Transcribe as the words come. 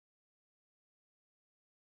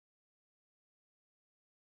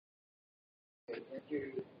Thank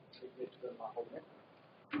you, Mr. Mohammed,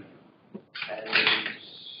 and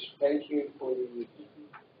thank you for the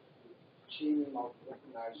team of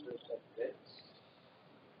organizers of this.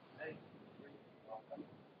 Welcome.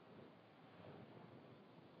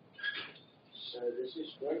 So this is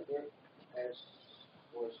work, as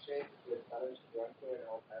was said, with Alex Bronco and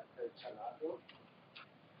Alberto Salato.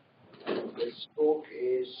 And this talk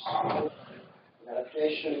is an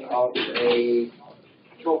adaptation of a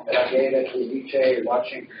talk that I gave at the UK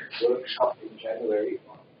Logic workshop in January,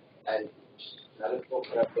 and another talk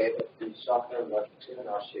that I gave at the Software and Logic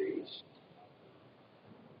seminar series.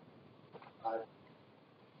 I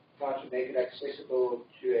tried to make it accessible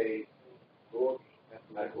to a broad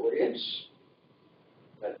mathematical audience,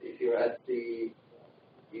 but if you're at the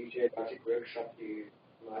UK Logic workshop, you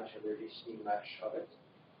might have already seen much of it.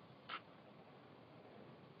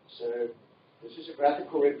 So this is a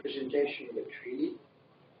graphical representation of a tree.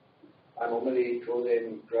 I normally draw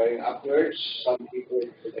them growing upwards. Some people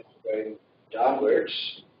draw them growing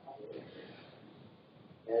downwards.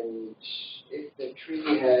 And if the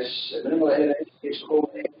tree has a minimal element, it's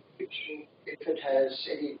called leaf. If it has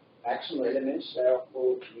any maximal elements, they are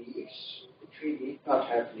called leaves. The tree need not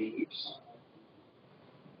have leaves.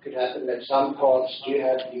 It could happen that some parts do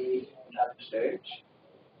have leaves and others don't.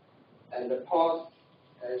 And the path,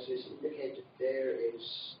 as is indicated there,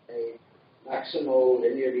 is a maximal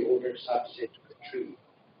linearly ordered subset of the tree.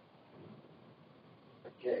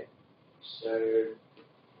 Okay, so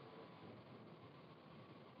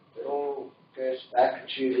it all goes back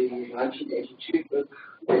to the 1982 book,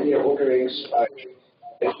 Linear Orderings by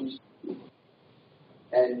Ruaan.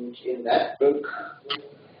 And in that book,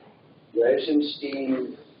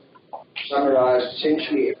 Rosenstein summarized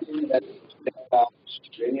essentially everything that was about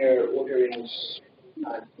linear orderings in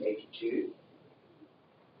 1982.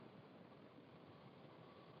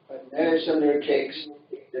 But no similar text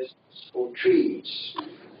exists for trees.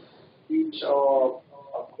 Trees are,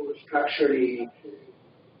 of course, structurally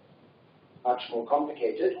much more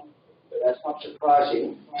complicated, but that's not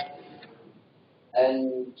surprising.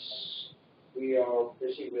 And we are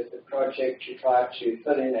busy with a project to try to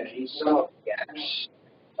fill in at least some of the gaps,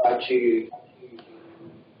 try to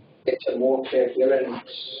get a more coherent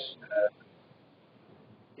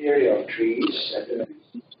theory of trees. At the moment,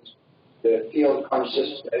 the field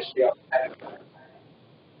consists mostly of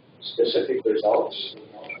specific results.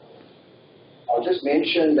 I'll just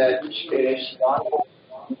mention that there is John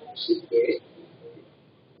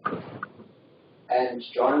and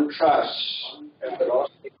John Truss over the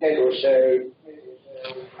last decade or so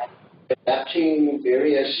adapting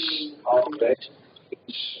various of those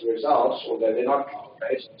results, although they're not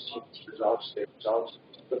results, they're results.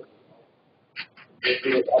 They've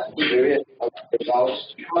been adapting various of the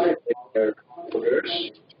results to try to get their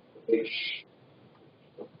orders, which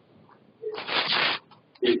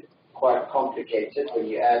is quite complicated when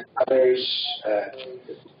you add others.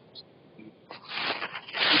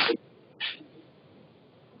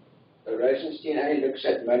 Rosenstein only looks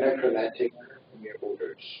at monochromatic linear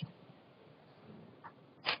orders.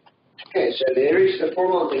 Okay, so there is the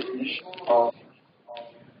formal definition of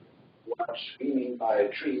what we mean by a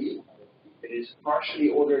tree. It is a partially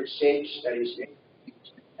ordered set that is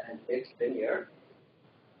left and left linear.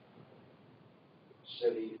 So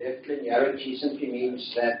the left linearity simply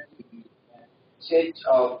means that the set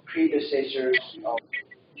of predecessors of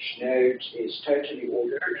each node is totally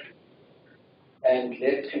ordered, and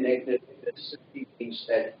left connected simply means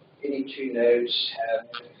that any two nodes have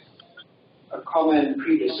a common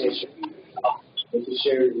predecessor, not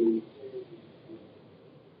necessarily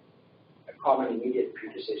a common immediate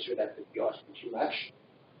predecessor. That would be asking too much.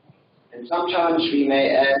 And sometimes we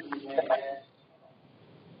may add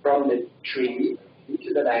from the tree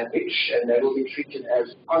into the language, and they will be treated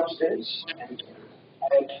as constants, and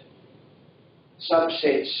add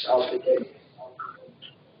subsets of the data.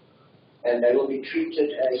 And they will be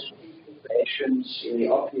treated as relations in the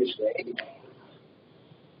obvious way.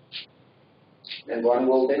 And one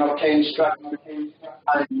will then obtain structure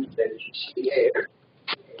that you see there.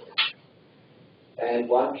 And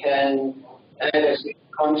one can add as a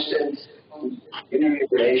constant linear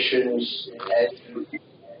relations as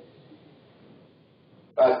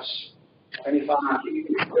but only finitely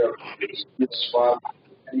there are reasons why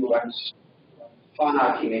only once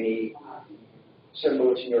finitely many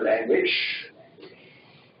symbols in your language.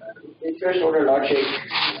 In first order logic,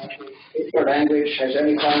 if your language has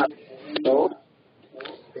only finite symbols,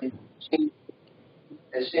 then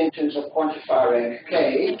a sentence of quantifier rank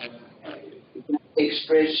k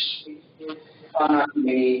express finitely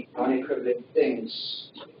many non-equivalent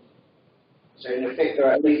things. So in effect, there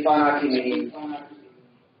are only finitely many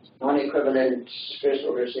non-equivalent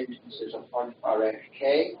first-order sentences of quantifier rank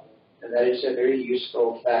K, and that is a very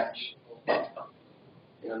useful fact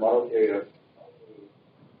in the model theory of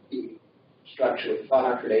the structure of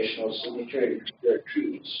finite relational signature in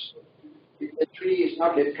trees. If the tree is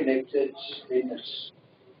not yet connected, then it's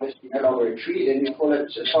no longer a tree, then we call it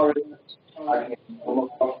a solid, like in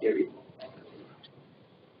normal graph theory.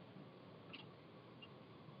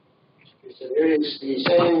 So there is the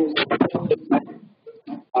same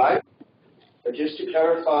type, but just to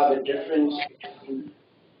clarify the difference between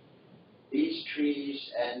these trees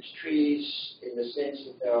and trees in the sense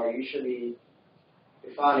that they are usually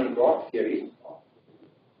defined in graph theory.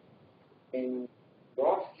 In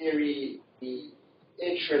graph theory, the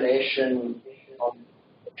edge relation of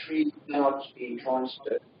a tree cannot be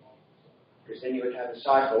transferred, because then you would have a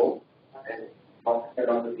cycle and no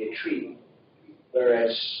longer be a tree.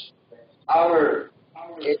 Whereas our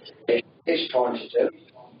edge relation is transitive.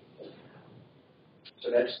 So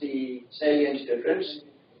that's the salient difference.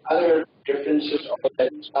 Other differences are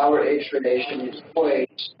that our edge relation is always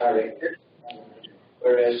directed,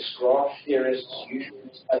 whereas graph theorists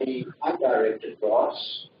usually study undirected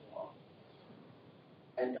graphs.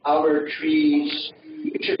 And our trees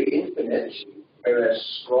usually infinite,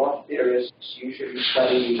 whereas graph theorists usually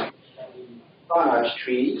study finite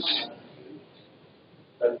trees,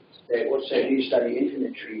 but they also do study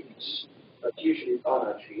infinite trees, but usually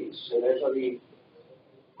finite trees. So those are the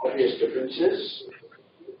obvious differences.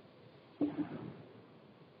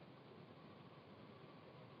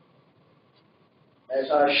 As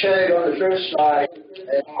I showed on the first slide,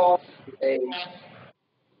 a path is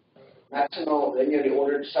a maximal linearly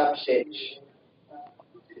ordered subset of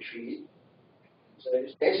the tree. So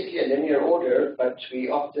it's basically a linear order, but we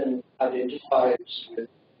often identify it with.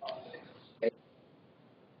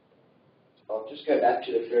 I'll just go back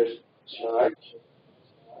to the first slide.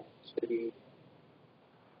 So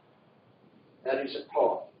that is a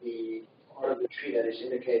path, the part of the tree that is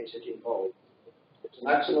indicated in bold. It's a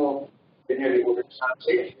maximal linearly ordered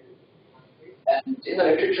subset. And in the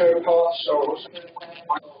literature, paths are also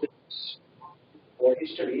or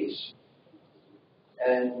histories.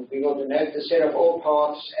 And we will denote the set of all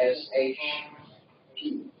paths as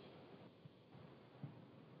HP.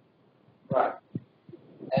 Right.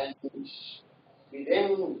 And we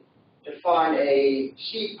then define a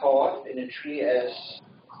C path in a tree as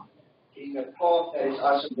being a path that is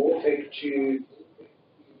isomorphic to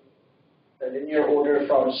the linear order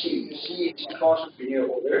from C. C is a class of linear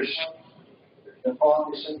orders. The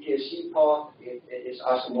path is simply a C path. It is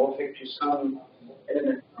isomorphic to some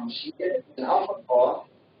element from C. An alpha path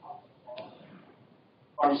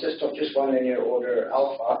consists of just one linear order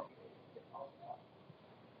alpha.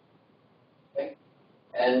 Okay?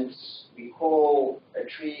 And we call a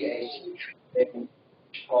tree a C tree. Then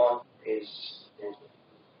each path is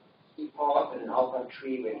C path, and an alpha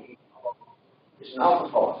tree when each path is an alpha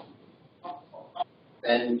path.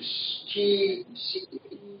 And T, C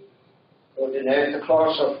will denote the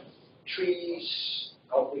class of trees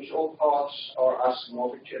of which all paths are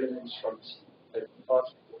isomorphic to elements from C. So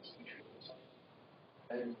paths are C trees.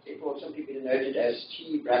 And it will simply be denoted as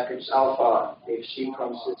T brackets alpha if C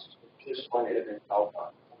consists of just one element alpha.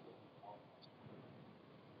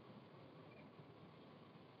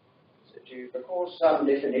 So to recall some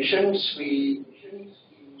definitions, we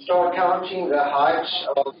start counting the heights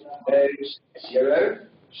of nodes 0.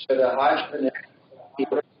 So the height of the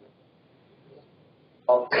node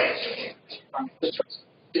of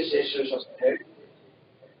predecessors of the node.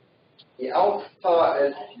 The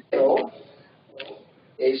alpha level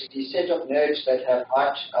is the set of nodes that have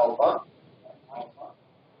height alpha.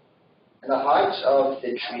 And the height of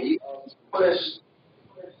the tree is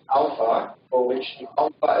alpha, for which the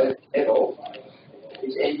alpha level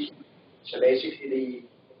is NT. So basically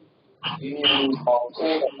the union of all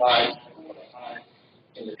the height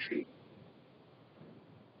in the tree.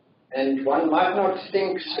 And one might not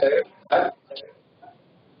think so, but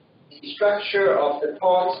the structure of the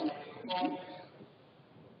parts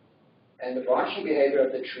and the branching behavior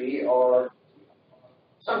of the tree are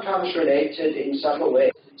sometimes related in subtle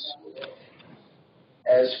ways,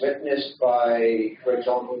 as witnessed by, for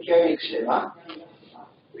example, Koenig's lemma,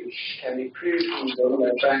 which can be proved in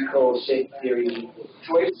the Frankel set theory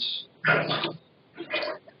choice.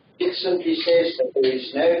 It simply says that there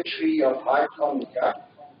is no tree of height omega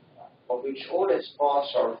of which all its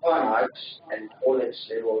paths are finite and all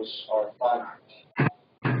its levels are finite.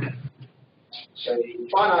 So the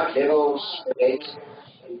finite levels relate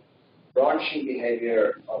to the branching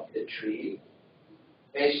behavior of the tree.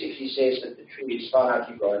 Basically says that the tree is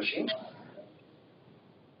finitely branching.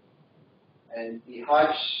 and the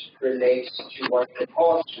height relates to what the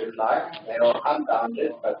paths look like. They are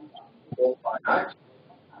unbounded, but all finite.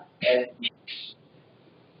 And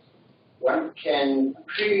one can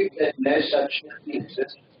prove that no such thing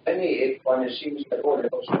exists only if one assumes that all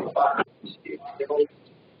levels are finite. If levels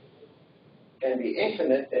can be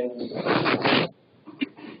infinite, then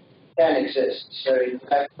can exist. So in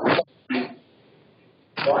fact,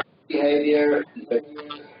 the behavior, the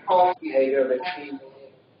path behavior of a tree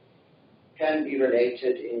can be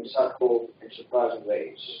related in subtle and surprising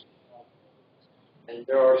ways. And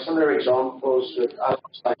there are similar examples with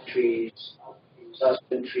outside trees,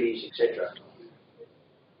 suspension trees, etc.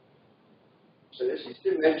 So this is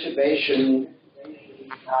the motivation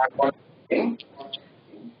thing.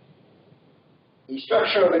 The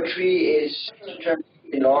structure of a tree is determined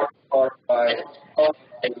in large part by path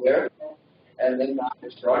behavior and then by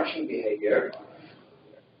its branching behavior.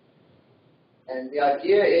 And the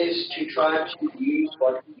idea is to try to use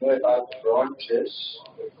what we know about branches,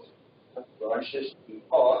 the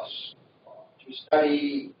paths, to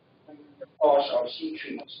study the paths of C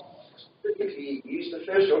trees. Specifically, use the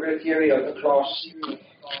first order theory of the class C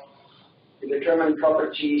to determine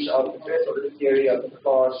properties of the first order theory of the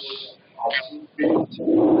class of C trees.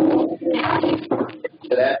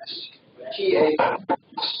 So that's TA.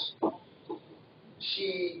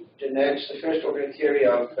 C denotes the first order theory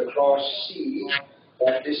of the class C.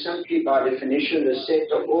 That is simply by definition the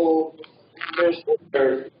set of all first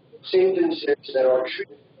order sentences that are true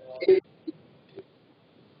in every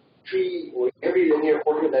tree or every linear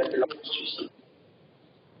order that belongs to C.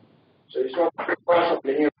 So it's not a class of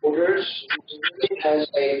linear orders. It has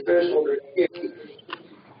a first order theory.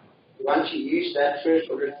 We want to use that first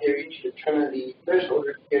order theory to determine the first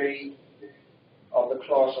order theory of the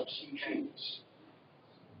class of C trees.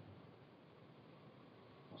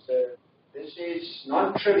 So this is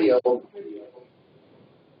non-trivial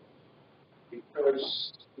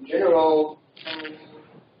because in general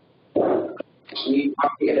need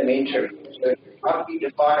not be elementary, so it cannot be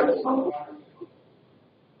definable.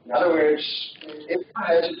 In other words, if one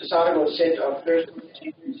has a decidable set of first order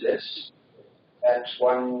sentences that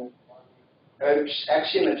one hopes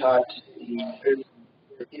axiomatize the first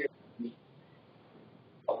order theory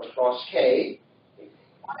of the class K,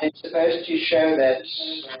 it's supposed to show that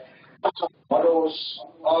models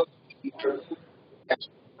of the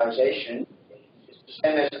axiomatization is the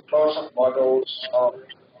same as the class of models of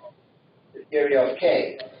the theory of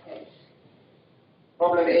K. The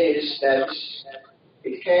problem is that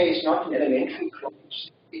if K is not an elementary class,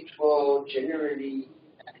 it will generally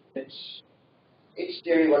admit, its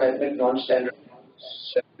theory will admit non-standard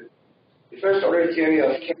models. So the first order theory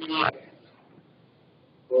of K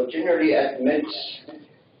will generally admit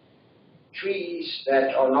trees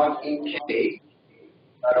that are not in K,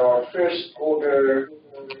 but are first order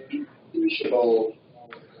indistinguishable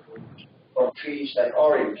from trees that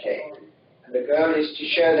are in K. And the goal is to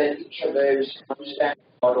show that each of those non-standard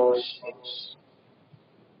models is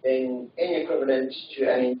then n equivalent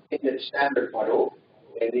to an intended standard model,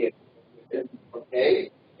 and the K.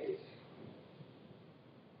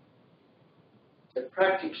 So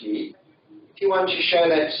practically, if you want to show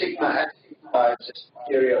that sigma axiomatizes the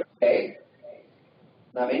theory of K,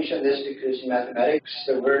 and I mention this because in mathematics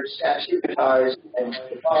the words axiomatize and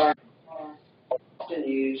define are often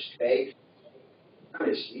used vaguely,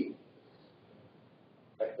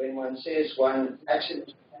 but when one says one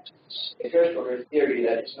axiomatizes a first order theory,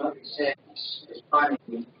 that is not the same as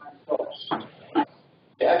finding the class.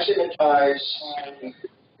 To axiomatize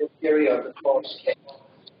the theory of the class K,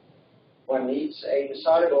 one needs a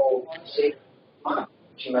decidable set of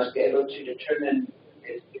which you must be able to determine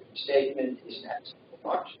if the statement is an axiom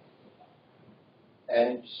or not.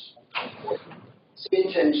 And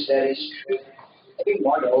sentence that is true, a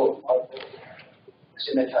model of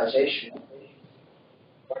axiomatization,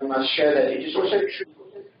 one must show that it is also true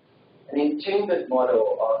an intended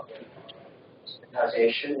model of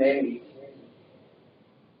axiomatization, namely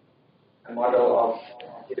a model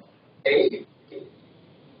of A.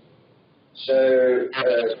 So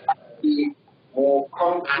the more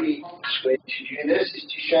concrete way to do this is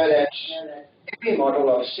to show that every model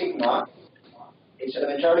of sigma is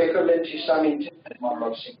elementarily equivalent to some intended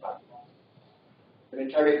model of sigma.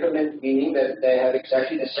 Elementarily equivalent meaning that they have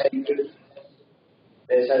exactly the same truth.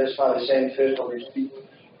 They satisfy the same first order treatment.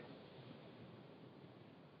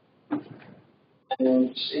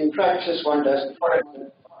 And in practice, one does the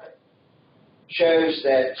following. Shows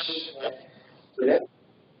that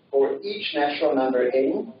for each natural number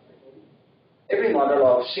n, every model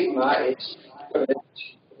of sigma is equivalent.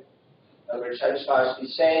 In other words, satisfies the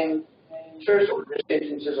same first order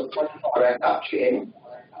sentences of quantifier rank up to n,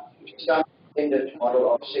 which is some independent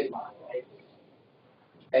model of sigma,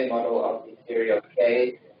 a model of the theory of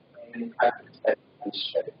K, and in practice that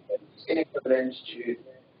is inequivalent to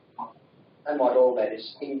a model that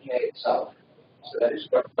is in K itself. So that is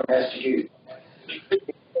what one has to do.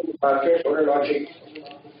 First order logic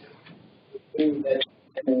that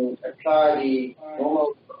can apply the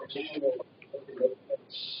normal propositional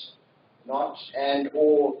not and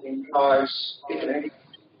or implies different.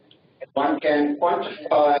 One can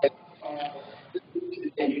quantify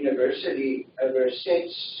and universally over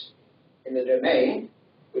sets in the domain,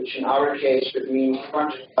 which in our case would mean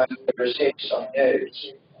quantifying over sets of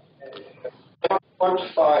nodes.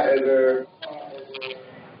 Quantify over,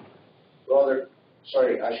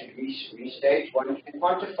 I should restate. One can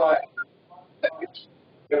quantify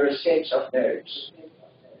over sets of nodes.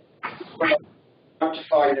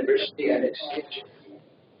 Quantify universally and extension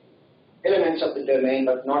elements of the domain,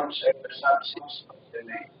 but not over subsets of the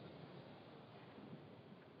domain.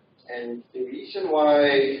 And the reason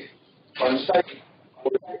why one studies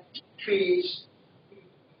trees,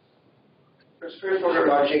 first order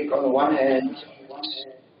logic on the one hand,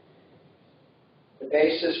 the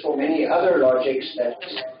basis for many other logics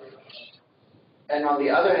and on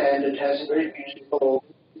the other hand, it has a very beautiful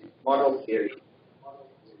model theory.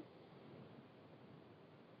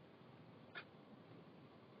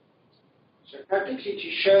 So practically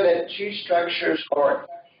to show that two structures are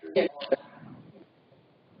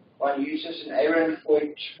one uses an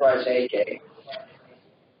Aaron-Foyt-Frise game.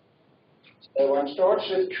 So one starts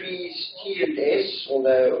with trees T and S,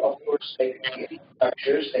 although of course they could be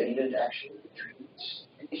structures, they needn't actually be trees.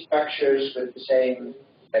 Any structures with the same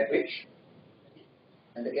language.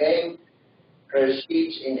 And the game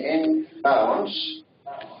proceeds in n rounds.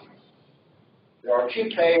 There are two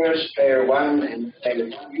players, player 1 and player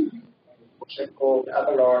 2, also called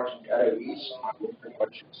Abelard and Eloise,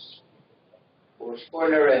 for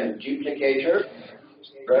spoiler and duplicator.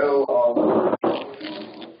 The role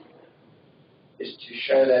is to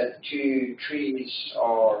show that two trees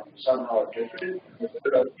are somehow different.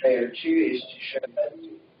 The role of player 2 is to show that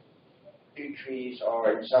two trees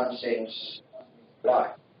are in some sense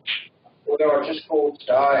alike. Or they are just called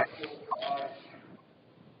die.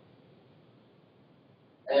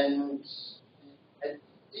 And at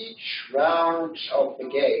each round of the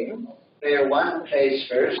game, player 1 plays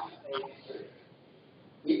first.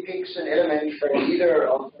 He picks an element from either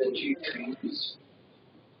of the two trees,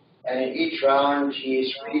 and in each round he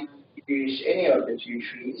is free to use any of the two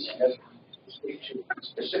trees. He doesn't stick to one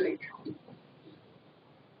specific tree.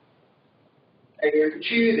 Player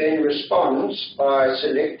 2 then responds by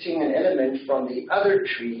selecting an element from the other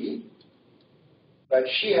tree, but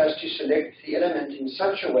she has to select the element in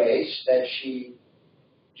such a way that she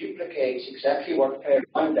duplicates exactly what player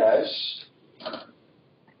 1 does,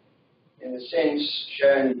 in the sense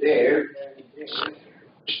shown there.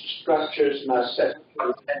 Structures must set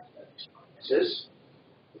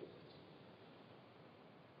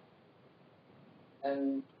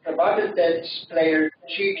and provided that player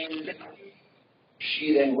 2,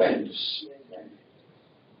 she then wins.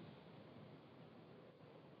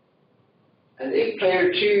 And if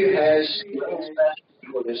player 2 has no strategy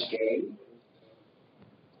for this game,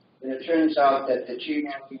 then it turns out that the two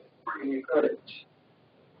are inequivalent.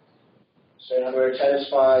 So in other words,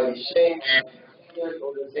 satisfy the same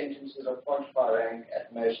or the sentences of quantifier rank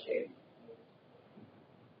at most n.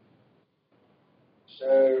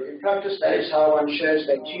 So in practice, that is how one shows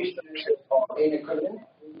that two structures are inequivalent.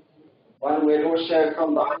 One will also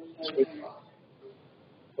combine with,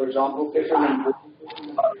 for example, different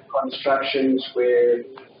constructions where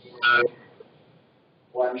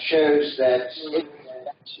one shows that if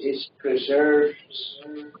that is preserved,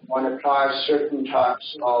 one applies certain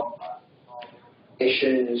types of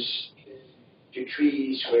relations to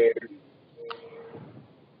trees where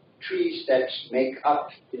trees that make up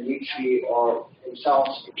the new tree are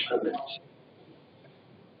themselves equivalent.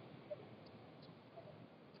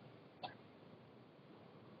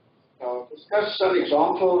 I'll discuss some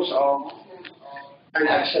examples of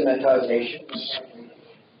axiomatisations.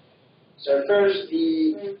 So first,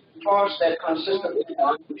 the class that consists of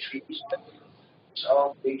infinite trees,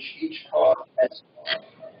 of which each part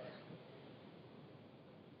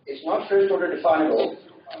is not first order definable,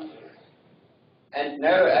 and no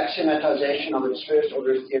axiomatization of its first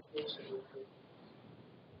order theory.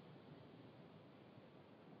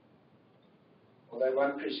 Although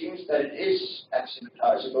one presumes that it is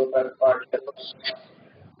axiomatizable, but by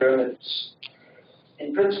it's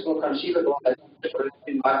in principle conceivable that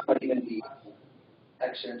it might not even be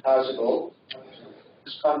axiomatizable. In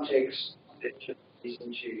this context, there's just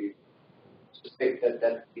reason to suspect that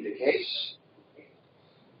that would be the case.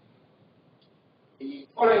 The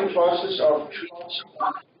following classes of trees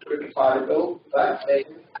are not verifiable, but they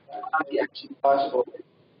are the axiomatisations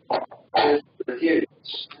the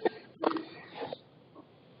theories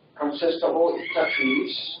consist of all eta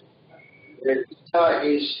trees, where eta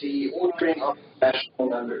is the ordering of rational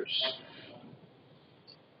numbers.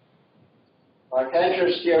 By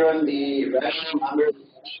Cantor's theorem, the rational number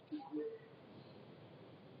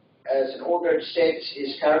as an ordered set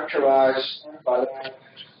is characterized by the fact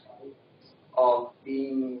of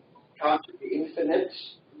being counted to infinite,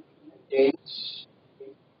 dense,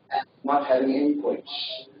 and not having endpoints.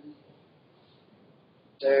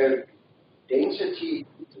 So density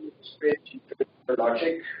is expressed in further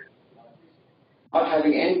logic. Not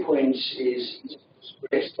having endpoints is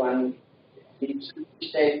expressed one needs to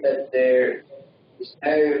state that there is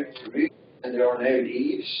no root and there are no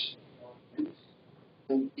leaves.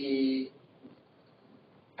 And the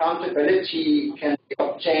countability can be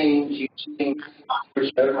obtained using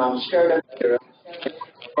Ruaan Kellerman theorem,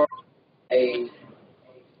 a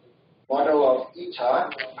model of eta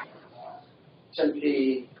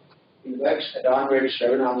simply invokes a downward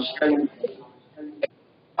Ruaan Kellerman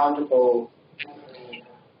countable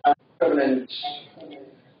equivalent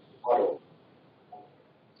model.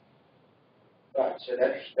 Right, so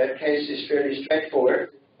that case is fairly straightforward.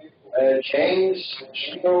 James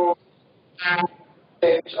Schill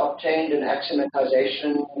obtained an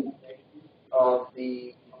axiomatization of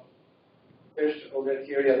the first order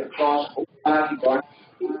theory of the class of finitely branching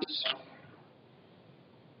trees.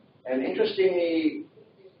 And interestingly,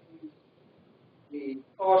 the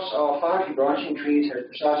class of finitely branching trees has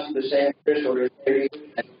precisely the same first order theory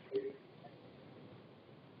as the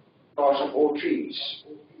class of all trees.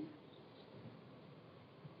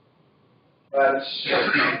 But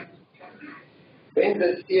when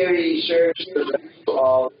the theory serves the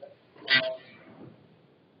role of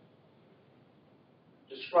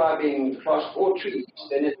describing class of all trees,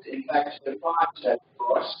 then it in fact defines that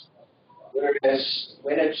class, whereas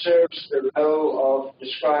when it serves the role of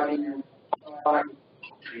describing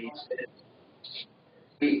trees,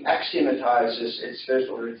 it axiomatizes its first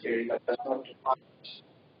order theory but does not define it.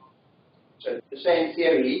 So the same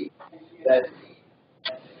theory that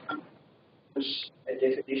was a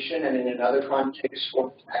definition and in another context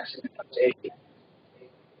forms axiomatization.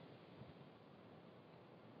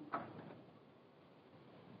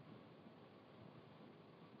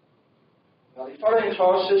 Now the following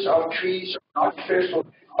classes of trees are not first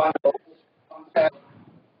order final. Have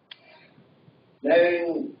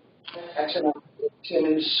known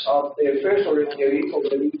axiomatization of their first order theory for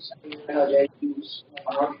beliefs and axiomatization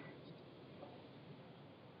are not.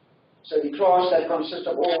 So the class that consists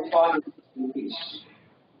of all finite trees,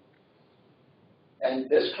 and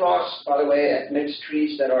this class, by the way, admits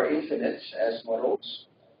trees that are infinite as models.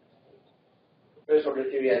 The first order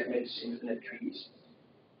theory admits infinite trees.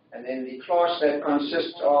 And then the class that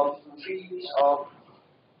consists of trees of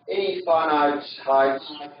any finite height,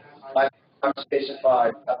 like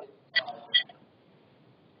unspecified.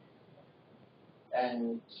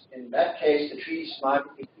 And in that case, the trees might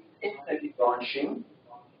be infinitely branching,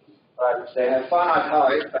 but they have finite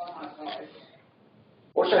height, but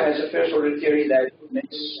also has a first order theory that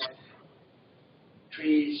admits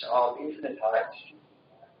trees of infinite height.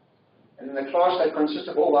 And then the class that consists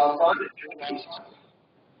of all well-founded trees,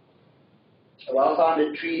 a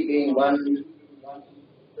well-founded tree being one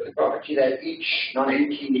with the property that each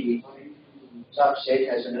non-empty subset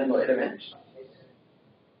has a minimal element.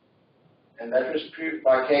 And that was proved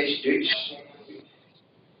by case Dukes.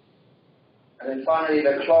 And then finally,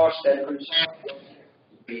 the class that consists of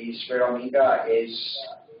trees where omega is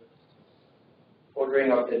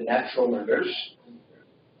ordering of the natural numbers.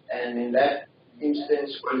 And in that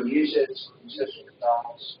instance, we use it consistent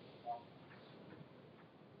examples.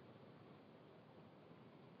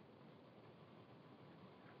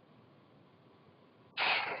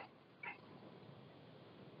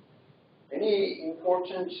 Many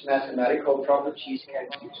important mathematical properties can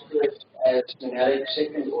be expressed as monadic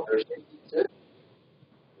second order sentences.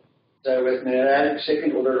 So with monadic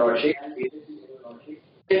second order logic, we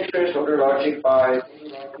get first order logic by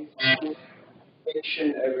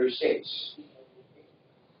function over sets.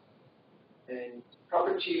 And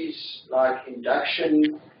properties like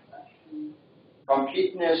induction,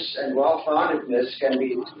 completeness, and well-foundedness can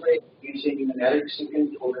be expressed using monadic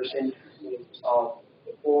second order sentences of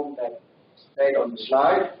the form that displayed on the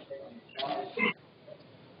slide,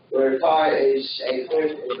 where phi is a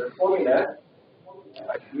first order formula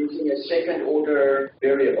using a second order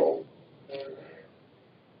variable.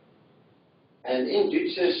 And in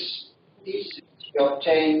Dutz's thesis, he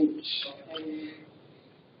obtained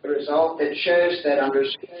a result that shows that under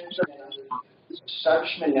such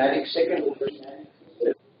monadic second order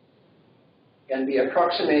can be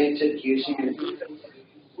approximated using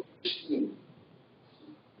a scheme,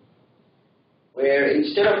 where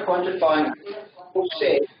instead of quantifying a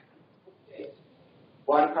set,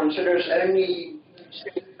 one considers only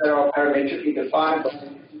sets that are parametrically defined.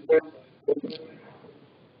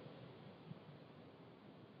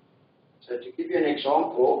 So to give you an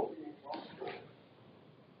example,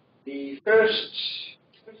 the first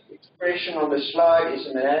expression on the slide is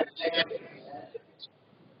a monadic second.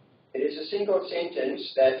 It is a single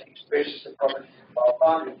sentence that expresses the property of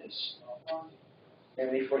boundedness.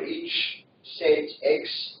 Namely, for each set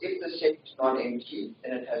X, if the set is non-empty,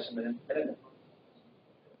 then it has a minimum element.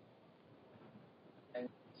 And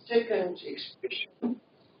the second expression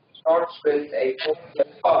starts with a formula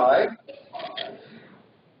phi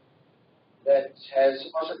that has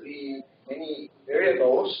possibly many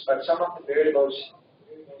variables, but some of the variables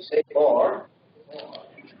say bar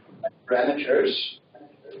parameters.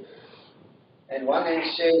 And one then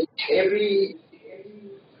says every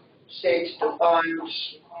set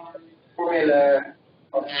defines formula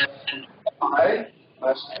of phi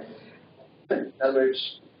must, in other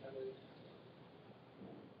words,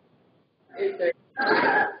 if there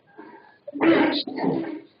is a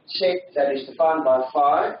set that is defined by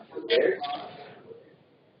phi,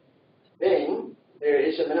 then there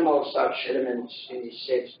is a minimal such element in the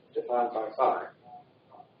set defined by phi.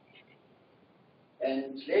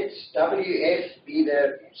 And let WF be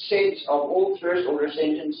the set of all first order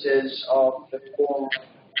sentences of the form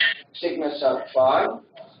sigma sub phi.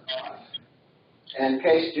 And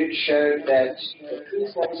Case Dutch showed that the tree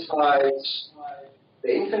satisfies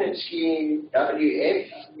the infinite scheme WF,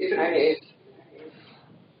 if and only if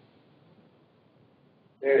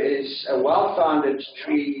there is a well-founded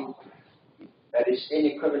tree that is n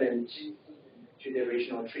equivalent to the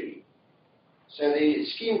original tree. So the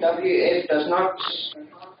scheme WF does not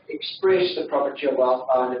express the property of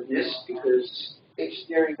well-foundedness because X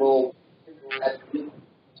theory will admit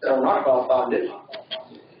that are not well-founded,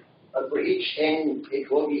 but for each n it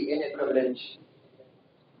will be n equivalent.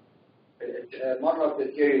 A model of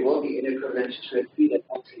the theory will be n equivalent to a tree that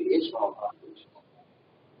actually is well-founded.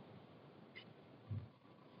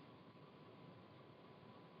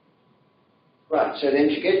 Right, so then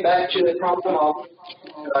to get back to the problem of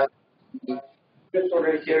the first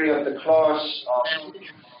order theory of the class of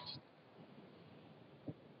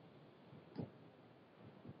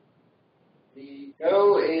the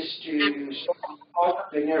goal is to solve part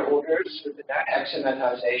of linear orders with the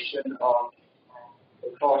axiomatization of the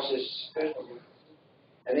class's first order,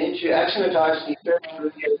 and then to axiomatize the first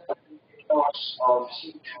order theory of the class of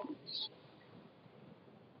C trees.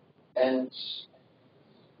 And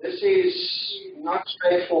this is not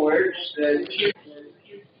straightforward. The two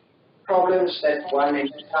problems that one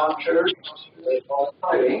encounters are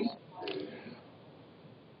following.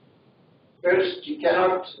 First, you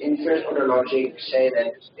cannot, in first order logic, say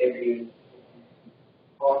that every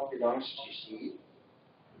part belongs to C.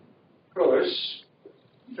 Because,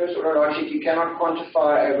 in first order logic, you cannot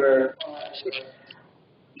quantify over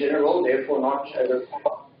general, therefore not over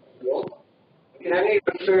general. You can only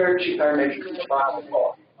refer to parametrically defined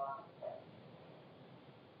part.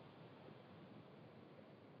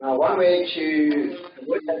 Now, one way to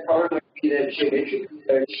avoid that problem would be the geometric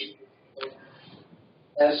approach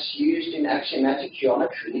as used in axiomatic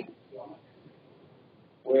geometry,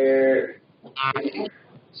 where in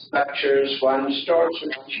structures one starts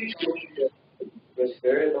with two structures with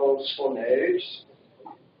variables for nodes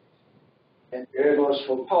and variables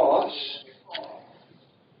for paths,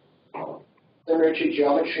 similar to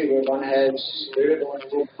geometry where one has variables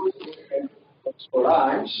for points and variables for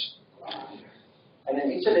lines. And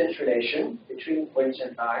an incidence relation between points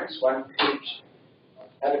and lines. One could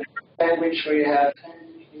have a language where you have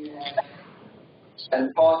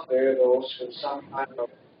and path variables with some kind of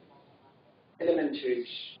element to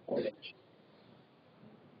relation.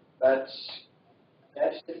 But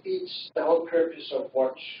that defeats the whole purpose of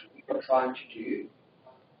what we are trying to do.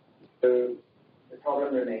 So the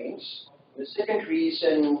problem remains. The second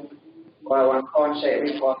reason why one can't say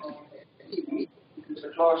every path is easy, because the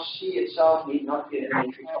class C itself need not be an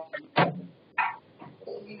elementary topic.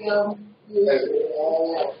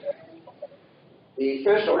 The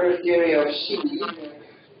first order theory of C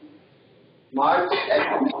might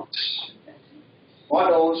admit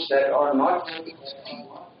models that are not existing.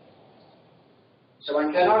 So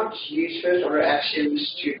one cannot use first order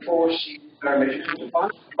axioms to force parametrically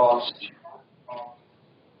defined class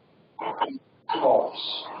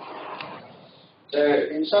parts. So,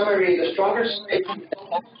 in summary, the strongest statement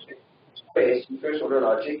in first order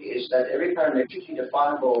logic is that every parametrically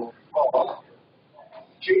definable path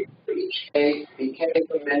should for each k be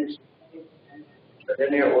k-equivalent to a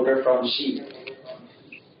linear order from C.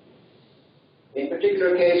 In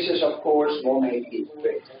particular cases, of course, more may be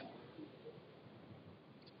correct.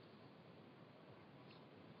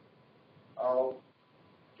 I'll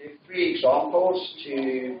give 3 examples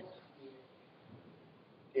to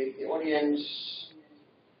give the audience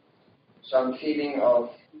some feeling of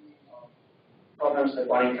problems that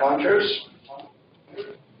one encounters.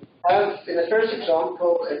 Have, in the first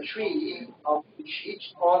example, a tree of which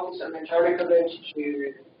each path is elementarily equivalent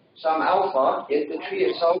to some alpha, yet the tree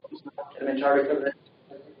itself is not elementarily equivalent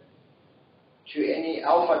to any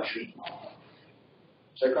alpha tree.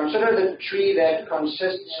 So consider the tree that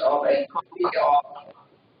consists of a copy of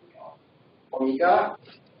omega,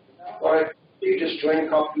 or a two disjoint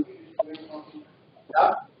copy of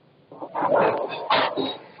omega.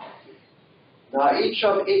 Now each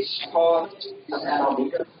of its parts is an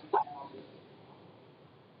omega,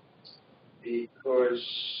 because,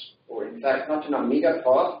 or in fact not an omega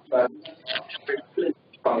path, but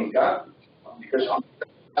omega, because omega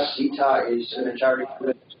plus zeta is elementarily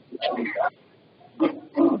equivalent to omega.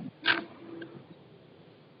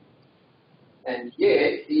 And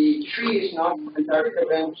yet the tree is not elementarily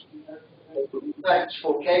equivalent. In fact,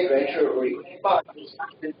 for k greater or equal to 5,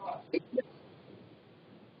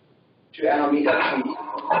 to an omega tree.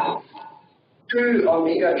 True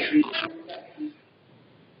omega tree,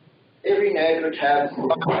 every node would have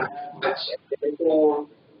 4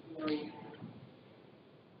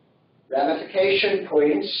 ramification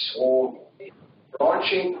points or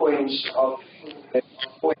branching points of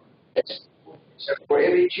points. So for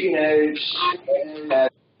every 2 nodes, you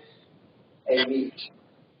have a leaf.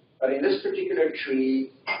 But in this particular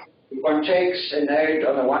tree, if one takes a node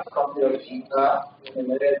on the one copy of zeta and a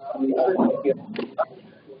node on the other copy of zeta,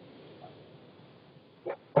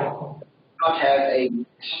 not have a leaf.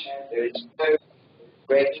 There is no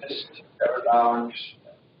greatest around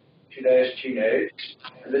to those 2 nodes.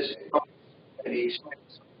 And this is probably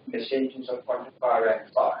expressed in the sentence of quantifier rank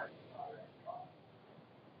 5.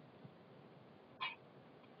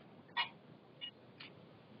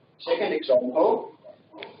 Second example,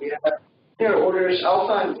 we have linear orders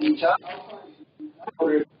alpha and beta,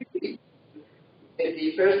 order theory.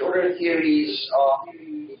 The first order theories are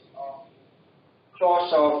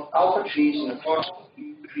class of alpha trees and the class of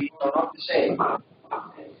beta trees are not the same.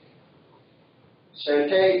 So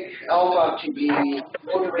take alpha to be the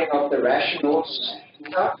ordering of the rationals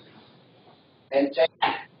beta, and take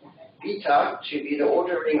beta to be the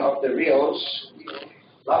ordering of the reals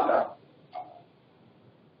lambda.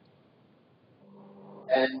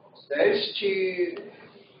 And those 2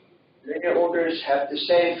 linear orders have the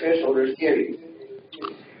same first order theory.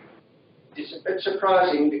 It's a bit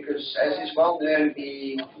surprising because, as is well known,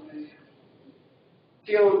 the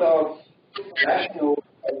field of rationals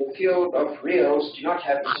and the field of reals do not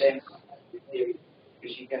have the same theory.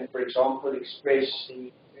 Because you can, for example, express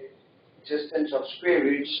the existence of square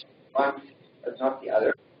roots, one but not the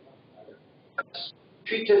other.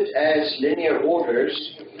 Treated as linear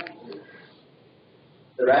orders,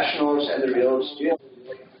 the rationals and the reals do.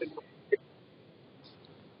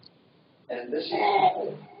 And this is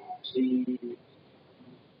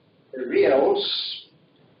the reals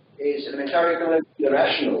is elementarily equivalent to the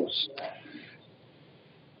rationals.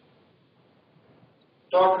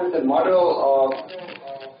 Start with the model of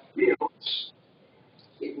reals.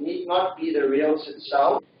 It need not be the reals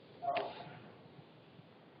itself,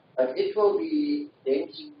 but it will be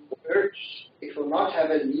dense ordered. It will not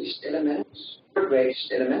have a least element or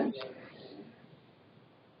greatest element.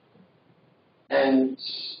 And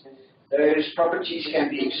those properties can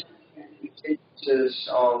be instances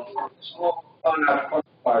of small finite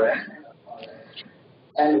quantifier.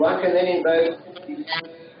 And one can then invoke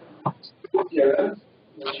the theorem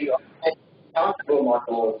to obtain a countable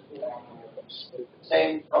model with the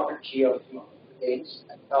same property of ends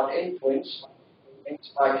and without endpoints. Hence,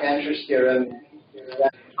 by Cantor's theorem,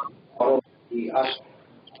 that model the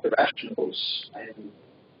rationals, and in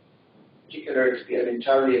particular, to be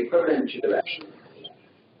entirely equivalent to the rationals.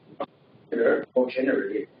 More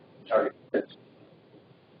generally, entirely equivalent.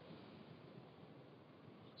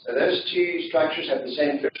 So those 2 structures have the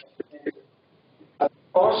same first. The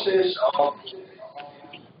process of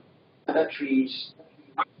other trees,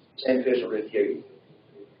 same first order theory.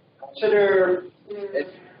 Consider it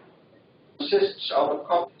consists of a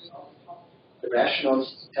copy of the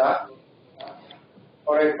rationals theta,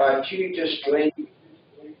 followed by 2 disjoint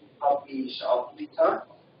copies of eta.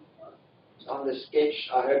 It's on the sketch.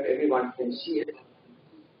 I hope everyone can see it.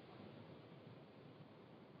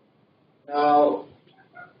 Now,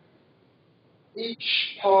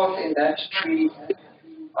 each path in that tree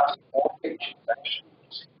has more pictures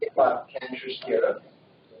actually, but Cantor's theorem.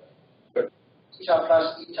 But eta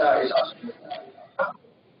plus eta is us.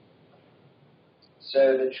 So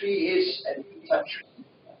the tree is an eta tree.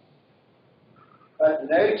 But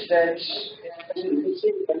note that in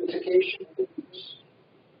missing verification,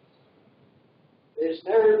 there's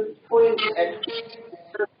no point at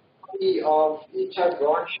the of eta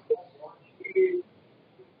branching to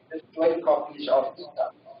disjoint copies of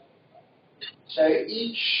eta. So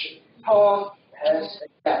each path has a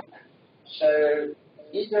gap. So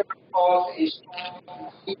neither path is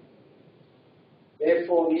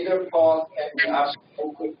therefore neither path can be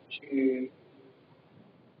isolated to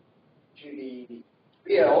the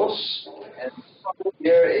reals. And the problem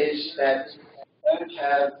here is that we don't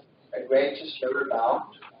have a greatest lower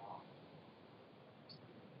bound.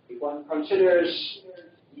 If one considers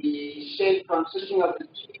the set consisting of the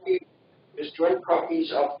two disjoint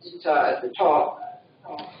copies of eta at the top,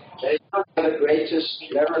 they don't have a greatest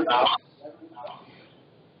lower bound.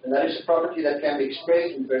 And that is a property that can be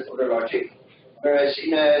expressed in first order logic. Whereas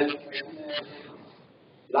in a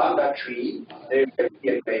lambda tree, there will be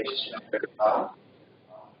a greatest lower bound.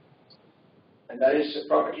 And that is a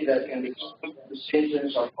property that can be expressed in the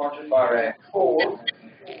sentence of quantifier rank 4.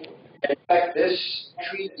 In fact, this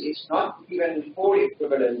tree is not even 4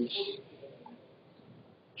 equivalent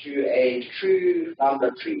to a true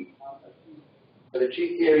lambda tree. So the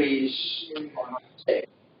two theories are not the same,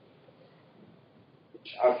 which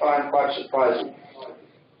I find quite surprising.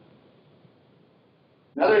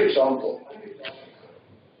 Another example,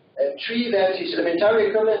 a tree that is elementarily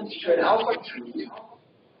equivalent to an alpha tree,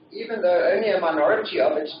 even though only a minority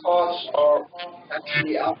of its parts are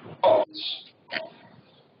actually alpha parts.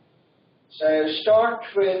 So start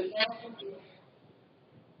with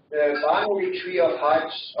the binary tree of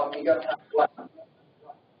heights omega plus 1.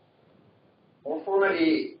 More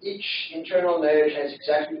formally, each internal node has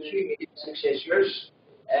exactly 2 immediate successors,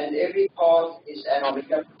 and every path is an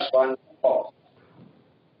omega plus 1 path.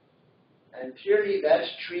 And clearly that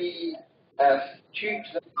tree has 2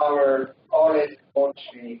 to the power RF or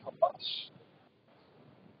many paths.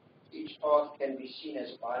 Each path can be seen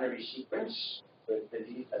as a binary sequence with the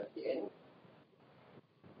leaf at the end.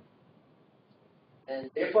 And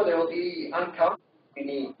therefore there will be uncounted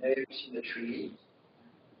many nodes in the tree.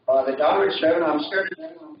 The downward slope, I'm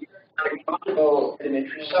certain uncountable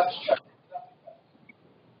elementary substructure.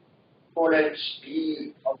 Call it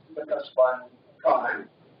B of omega plus 1 prime.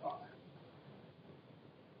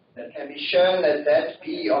 It can be shown that that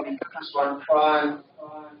B of omega plus 1 prime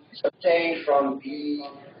is obtained from B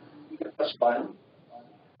omega plus 1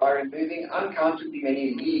 by removing uncountably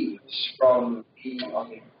many leaves from B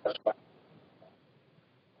omega plus 1.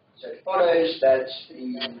 So it follows that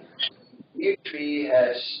the new tree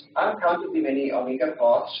has uncountably many omega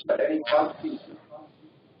paths, but only countably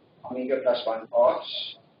omega plus 1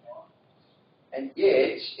 paths, and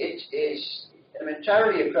yet it is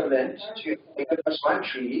elementarily equivalent to omega plus 1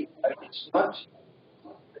 tree, but it's not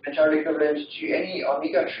elementarily equivalent to any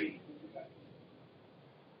omega tree.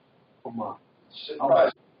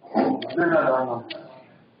 Surprise. In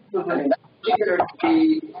that particular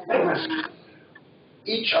tree,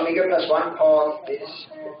 each omega plus 1 path is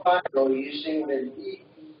definable using the leaf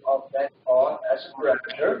of that path as a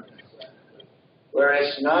parameter,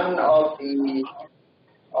 whereas none of the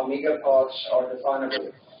omega paths are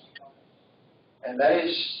definable. And that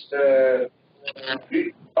is the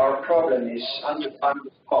root of our problem, is undefined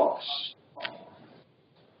paths.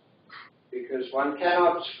 Because one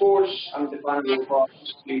cannot force undefinable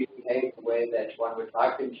paths to behave the way that one would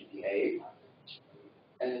like them to behave.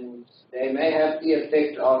 And they may have the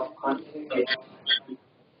effect of continuity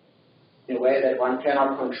in a way that one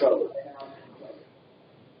cannot control.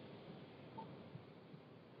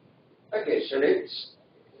 Okay, so let's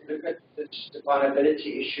look at this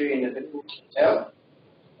definability issue in a bit more detail.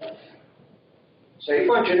 So if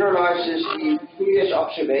one generalizes the previous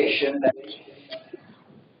observation that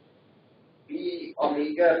B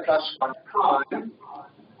omega plus 1 prime,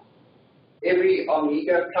 every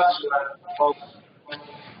omega plus 1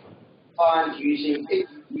 defined using X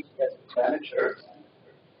as a parameter,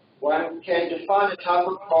 one can define a type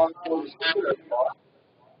of path called a singular path.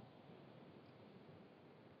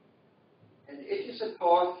 And it is a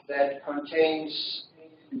path that contains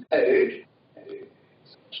a node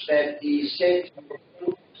such that the set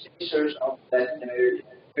of successors of that node is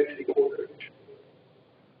perfectly ordered.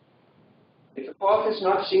 If a path is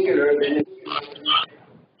not singular, then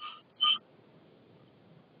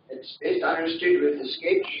it's best understood with the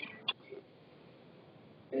sketch.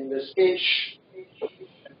 And the sketch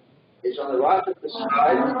is on the right of the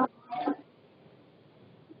slide.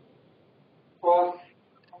 Path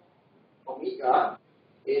omega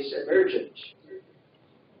is emergent,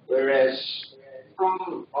 whereas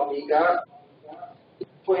from omega, at this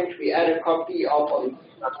point we add a copy of omega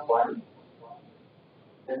plus 1.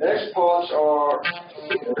 And those paths are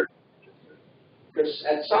singular, because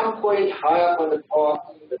at some point high up on the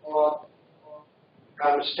path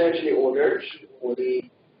becomes totally ordered, or the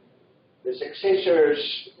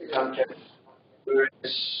successors become totally,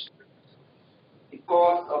 whereas the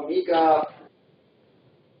path omega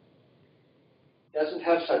doesn't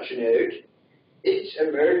have such a node. It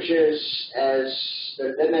emerges as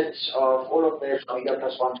the limits of all of those omega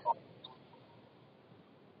plus 1 paths.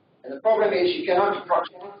 And the problem is you cannot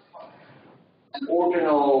approximate an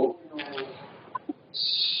ordinal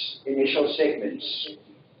initial segments,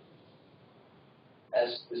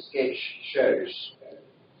 as the sketch shows.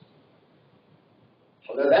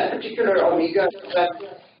 Although that particular omega,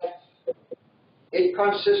 it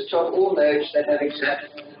consists of all nodes that have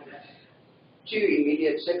exactly 2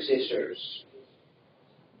 immediate successors.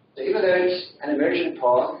 So even though it's an emergent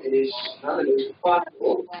path, it is nonetheless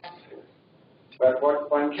definable. But what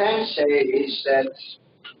one can say is that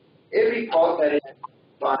every path that is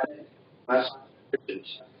defined must be emergent.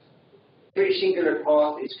 Every singular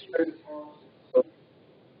path is closed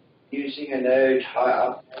using a node high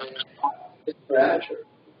up this parameter.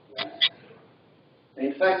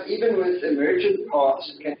 In fact, even with emergent paths,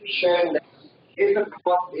 it can be shown that if a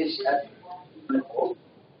path is at level,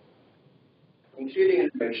 including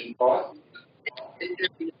an emergent path, it can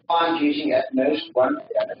be defined using at most one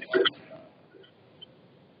parameter.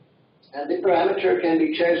 And the parameter can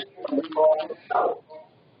be chosen from the path itself.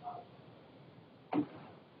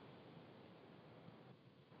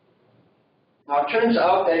 Now, it turns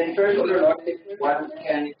out that in first order logic, one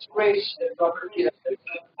can express the property that the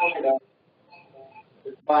formula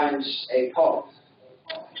defines a path.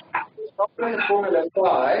 Following the formula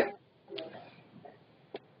phi,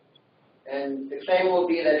 and the claim will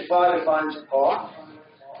be that phi defines a path.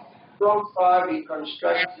 From phi, we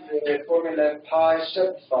construct the formula pi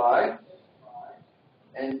sub phi,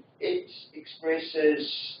 and it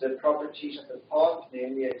expresses the properties of the path,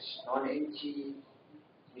 namely it's non-empty,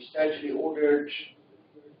 it's totally ordered.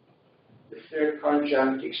 The third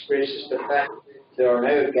conjunct expresses the fact that there are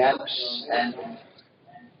no gaps and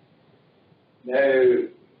no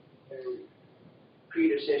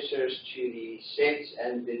predecessors to the set,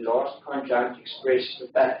 and the last conjunct expresses the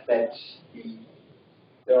fact that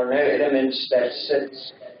there are no elements that sit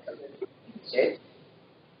in the set.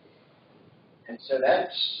 And so that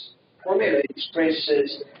formula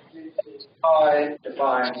expresses phi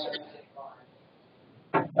defines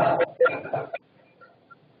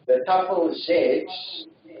the tuple Z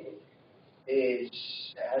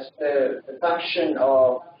has the function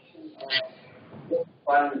of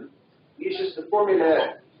one uses the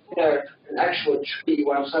formula, an actual tree,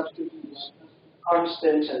 one substitutes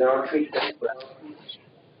constants and there are three parameters.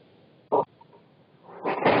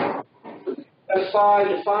 So phi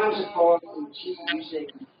defines a path in T using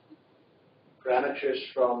parameters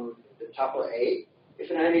from the tuple A, if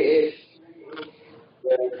and only if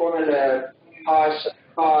the formula pi sub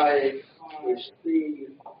phi is 3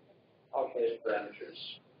 of those parameters.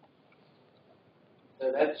 So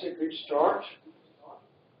that's a good start.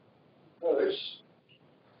 First,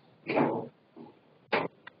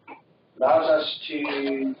 allows us to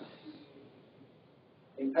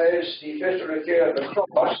impose the first order theory of the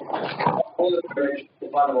cross on all the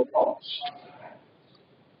definable paths.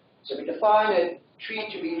 So we define a tree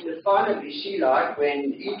to be definably C-like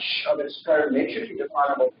when each of its parametrically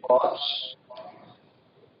definable paths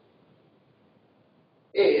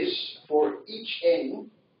is, for each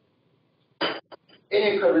n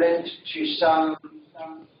equivalent to some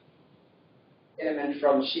element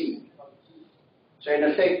from C. So in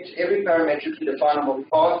effect, every parametrically definable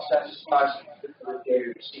path satisfies the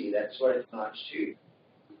theory of C. That's what it amounts to.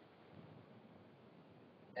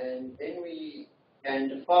 And then we can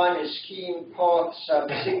define a scheme path sub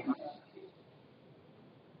sigma.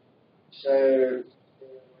 So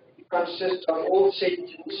it consists of all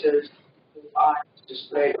sentences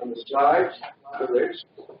displayed on the slide. In other words,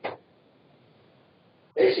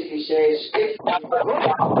 basically says if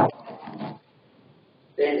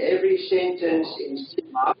then every sentence in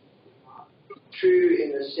sigma is true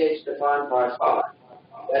in the set defined by phi.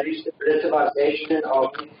 That is the relativization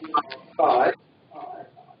of phi.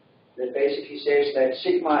 It basically says that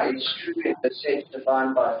sigma is true in the set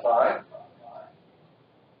defined by phi.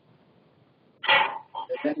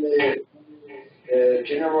 And then the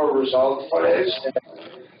general result follows that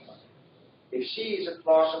if C is a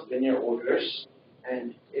class of linear orders,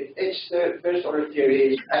 and if X, the first order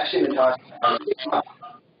theory, is axiomatized by sigma,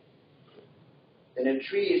 then a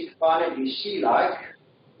tree is definably C-like.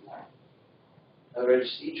 In other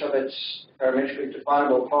words, each of its parametrically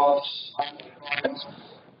definable paths has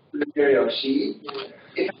the theory of C.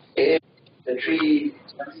 If the tree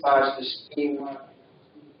satisfies the scheme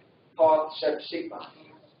path sub sigma.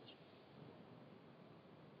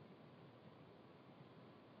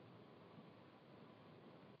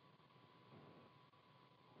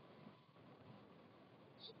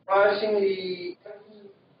 Surprisingly,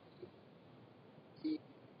 the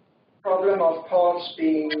problem of paths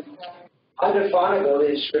being undefinable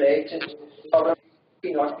is related to the problem of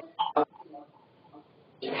being not.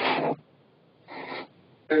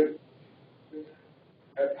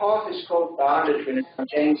 A path is called bounded when it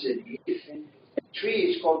contains a leaf. A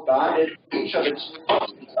tree is called bounded. Each of its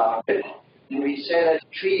paths is bounded. And we say that a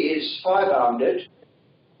tree is phi bounded,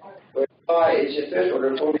 where phi is a first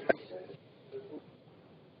order formula.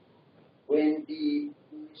 When the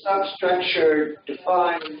substructure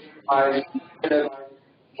defined by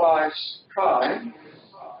phi prime,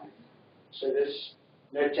 so this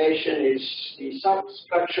notation is the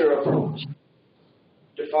substructure of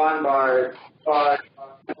defined by phi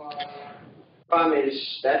prime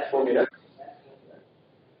is that formula.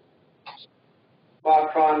 Phi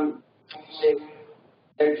prime says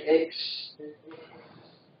that X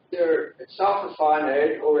either itself a phi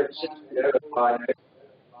node or it's a phi node.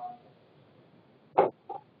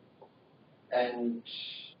 And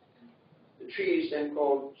the tree is then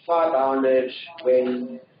called phi bounded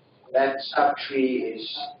when that subtree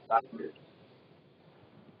is bounded.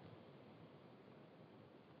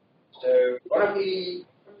 So one of the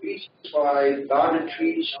reasons why bounded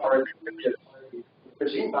trees are attractive,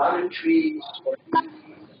 because in bounded trees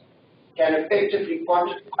can effectively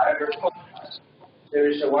quantify over paths. There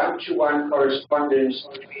is a one-to-one correspondence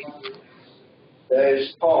between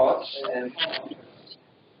those paths, and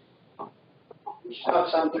it's not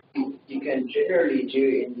something you can generally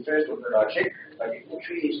do in first order logic, but if the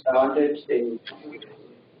tree is bounded, then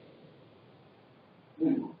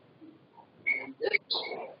this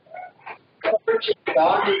property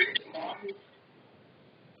bounded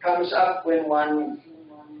comes up when one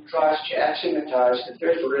tries to axiomatize the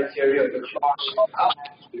first order theory of the class of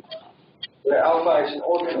alpha, where alpha is an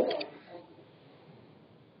ordinal.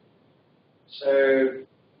 So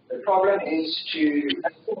the problem is to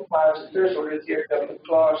axiomatize the first order theory of the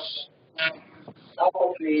class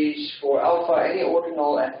alpha trees for alpha any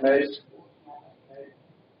ordinal at most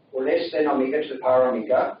or less than omega to the power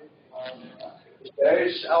omega.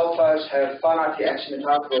 Those alphas have finitely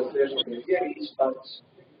axiomatizable first order theories, but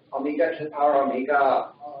omega to the power omega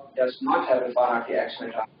does not have a finitely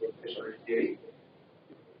axiomatizable first order theory.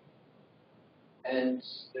 And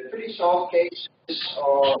the pretty solved cases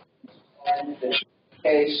are the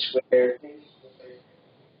case where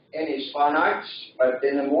n is finite, but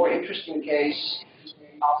then the more interesting case,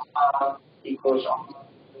 alpha equals omega.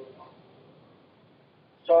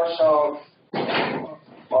 Source of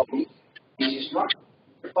this is not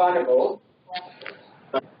definable.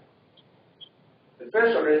 The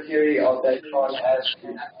first order theory of that class has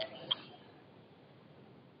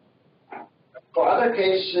for other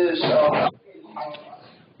cases of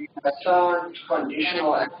we have found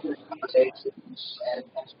conditional axiomatizations and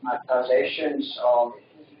axiomatizations of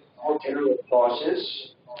more general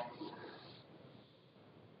classes.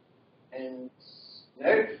 And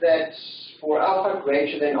note that for alpha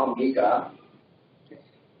greater than omega,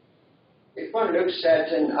 if one looks at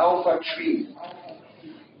an alpha tree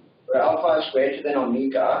where alpha is greater than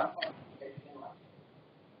omega,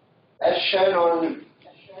 as shown on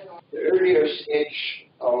the earlier sketch,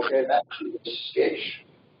 I'll go back to this sketch.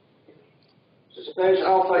 So suppose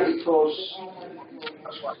alpha equals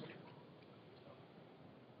 +1.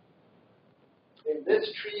 Then this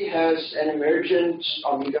tree has an emergent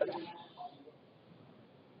omega.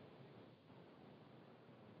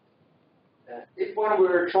 If one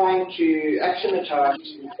were trying to axiomatize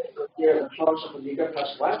here the class of omega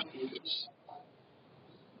 +1,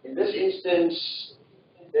 in this instance,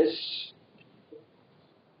 this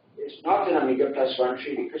is not an omega +1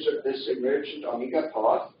 tree because of this emergent omega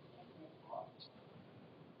path.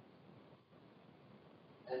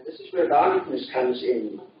 And this is where boundedness comes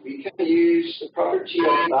in. We can use the property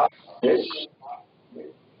of boundedness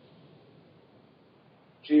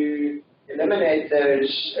to eliminate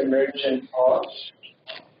those emergent paths.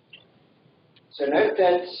 So note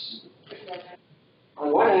that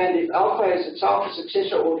on one hand, if alpha is itself a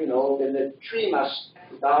successor ordinal, then the tree must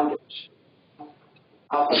be bounded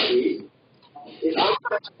alpha tree. If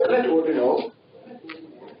alpha is a limit ordinal,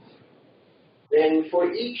 then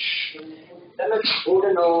for each limit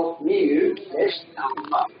ordinal mu less than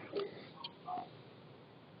alpha,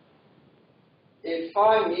 if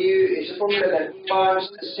phi mu is a formula that defines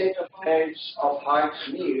the set of nodes of height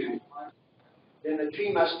mu, then the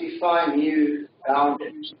tree must be phi mu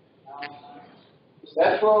bounded. So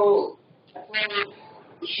that will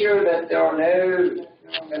ensure that there are no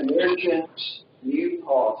emergent mu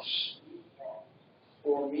paths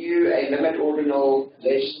for mu a limit ordinal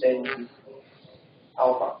less than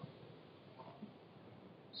alpha.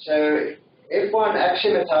 So if one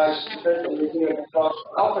axiomatizes the first order of the class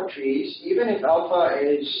of alpha trees, even if alpha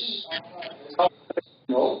is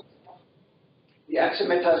ordinal, the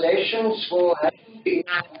axiomatizations will have to be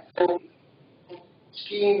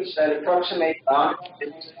schemes that approximate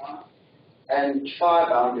boundedness and phi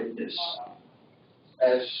boundedness,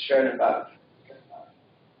 as shown above.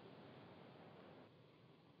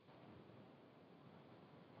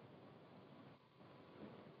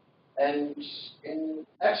 And in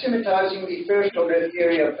axiomatizing the first order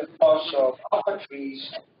theory of the class of alpha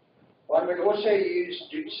trees, one would also use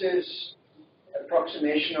Dutz's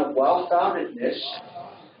approximation of well-foundedness,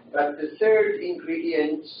 but the third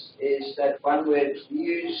ingredient is that one would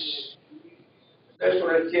use the first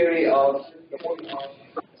order theory of the ordinal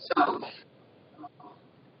itself.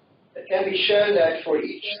 It can be shown that for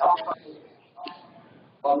each alpha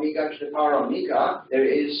omega to the power omega, there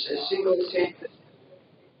is a single set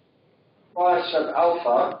phi sub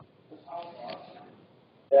alpha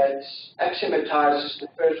that axiomatizes the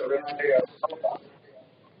first order theory of alpha.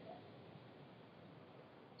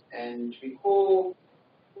 And we call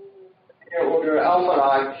the order alpha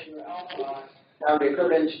like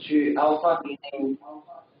equivalent to alpha, meaning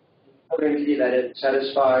equivalently that it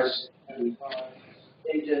satisfies the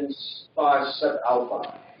sentence phi sub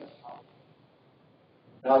alpha.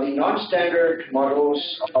 Now the non-standard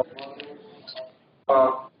models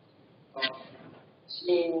are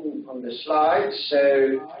seen on the slide.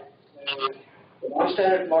 So the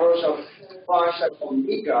non-standard models of phi sub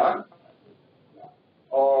omega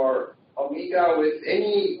are omega with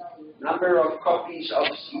any number of copies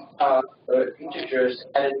of integers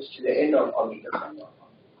added to the end of omega.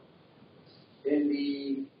 Then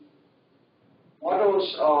the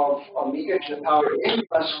models of omega to the power n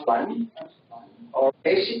plus 1 are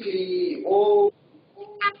basically all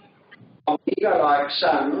omega-like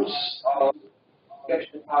sums of omega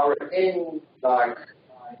to the power n like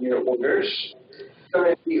linear orders.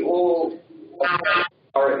 Currently all omega to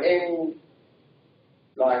the power n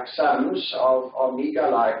like sums of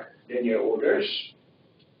omega-like linear orders.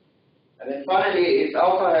 And then finally, if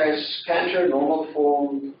alpha has Cantor normal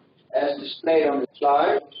form as displayed on the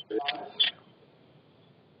slide,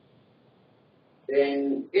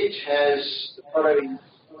 then it has the following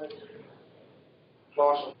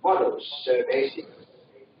class of models. So basically,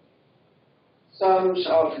 sums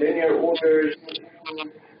of linear orders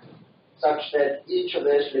such that each of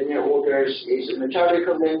those linear orders is a material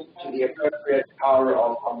equivalent to the appropriate power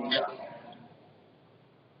of omega.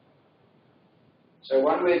 So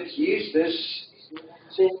one would use this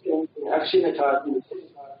sentence in axiomatizing the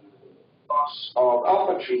class of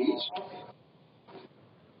alpha trees.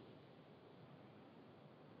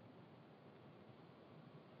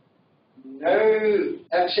 No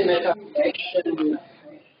axiomatization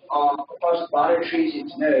of class of binary trees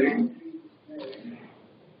is known,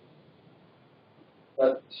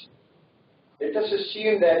 but let us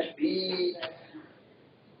assume that B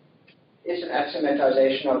is an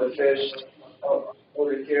axiomatization of the first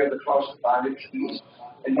order theory of the class of binary trees,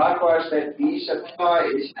 and likewise that B sub phi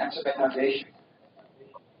is an axiomatization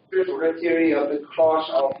of the first order theory of the class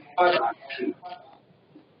of phi binary trees.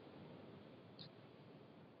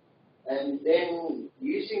 And then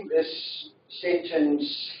using this sentence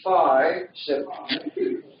phi sub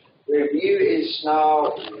mu, where mu is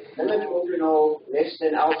now limit ordinal less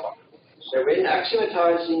than alpha. So when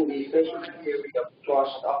axiomatizing the first order theory of the class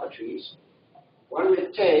of alpha trees, one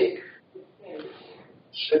would take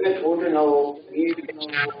limit ordinal mu,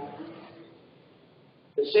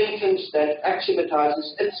 the sentence that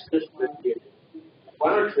axiomatizes its first order theory.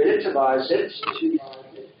 One would relativize it to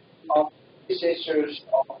of predecessors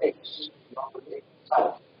of X, not of X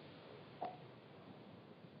itself.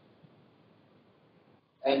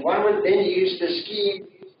 And one would then use the scheme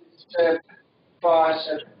to phi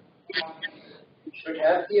sub, which would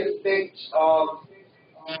have the effect of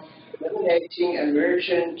eliminating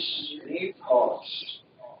emergent mu paths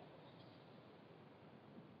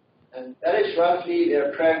And that is roughly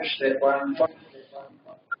the approach that one follows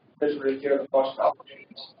with the cost of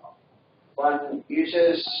trees. One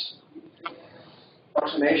uses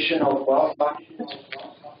approximation of wealth functions.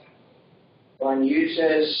 One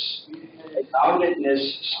uses a boundedness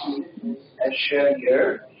scheme as shown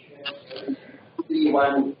here.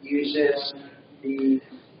 One uses the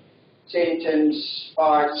sentence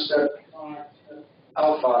parts of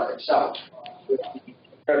alpha itself with the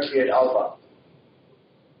appropriate alpha.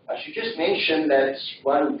 I should just mention that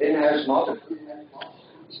one then has multiple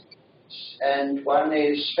and one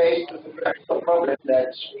is faced with the practical problem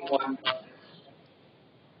that one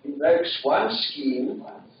invokes one scheme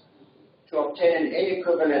to obtain an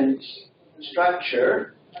N-equivalent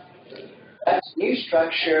structure. That new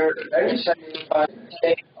structure only satisfies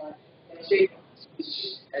the same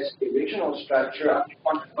as the original structure up to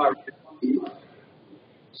quantified scheme,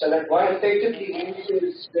 so that one effectively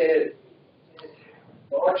uses the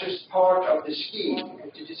largest part of the scheme.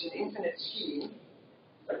 It is an infinite scheme,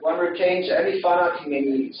 but one retains only finitely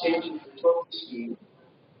many sentences of the scheme.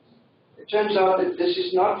 It turns out that this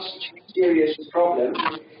is not a serious problem.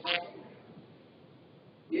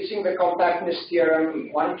 Using the compactness theorem,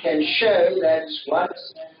 one can show that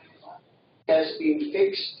once it has been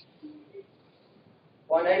fixed,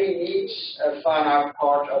 one only needs a finite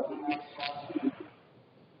part of the scheme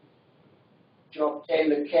to obtain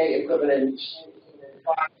the K-equivalent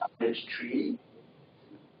finite tree.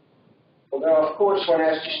 Although, of course, one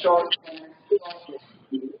has to start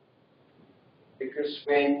because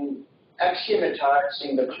when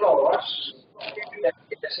axiomatizing the class, that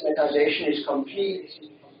the axiomatization is complete,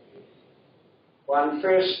 one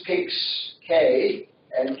first picks K,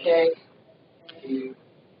 and K is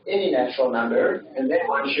any natural number, and then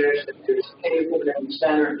one shows that there is a K-equivalent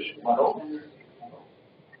standard model.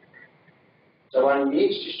 So one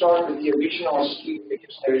needs to start with the original scheme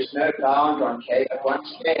because there is no bound on K, but once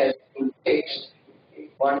K has been fixed,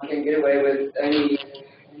 one can get away with only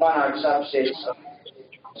finite subsets of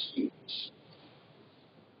schemes.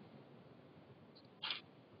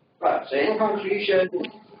 Right, so in conclusion,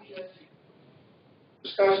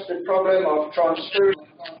 discussed the problem of transfer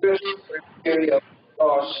theory of the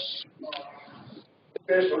class, the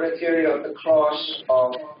first order theory of the class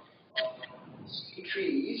of C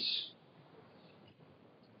trees.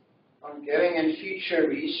 Ongoing and future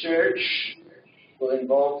research will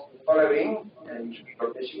involve the following, and we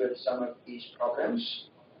are busy with some of these problems.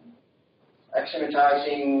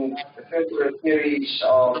 Axiomatizing the first order theories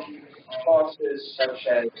of classes such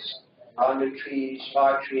as bounded trees,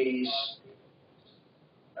 phi trees,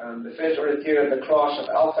 the first order theory of the class of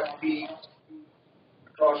alpha trees,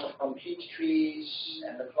 the class of complete trees,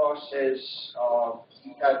 and the classes of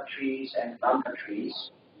zeta trees and lambda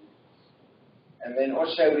trees. And then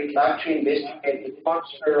also we'd like to investigate the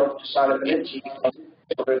transfer of decidability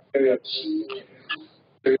of the theory of C,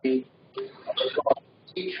 theory of the class of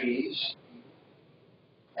C trees.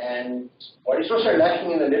 And what is also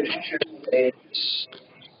lacking in the literature is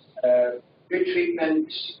good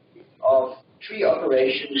treatment of tree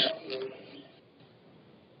operations,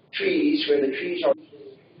 trees where the trees are,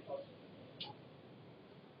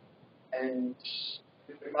 and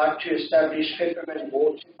we would like to establish Peppermint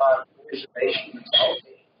water type preservation itself,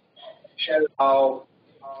 show how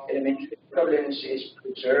elementary equivalence is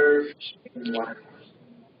preserved in one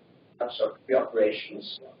of tree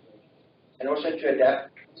operations, and also to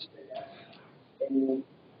adapt in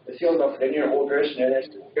the field of linear orders known as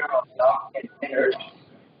the theorem of Dark and Leonard,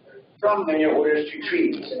 from linear orders to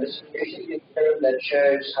trees. And this is basically a theorem that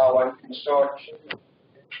shows how one can start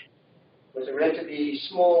with a relatively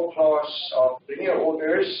small class of linear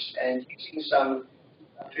orders and using some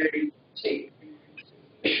very basic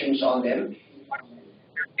conditions on them.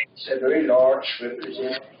 It's a very large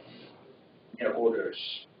representation of linear orders.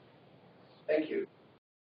 Thank you.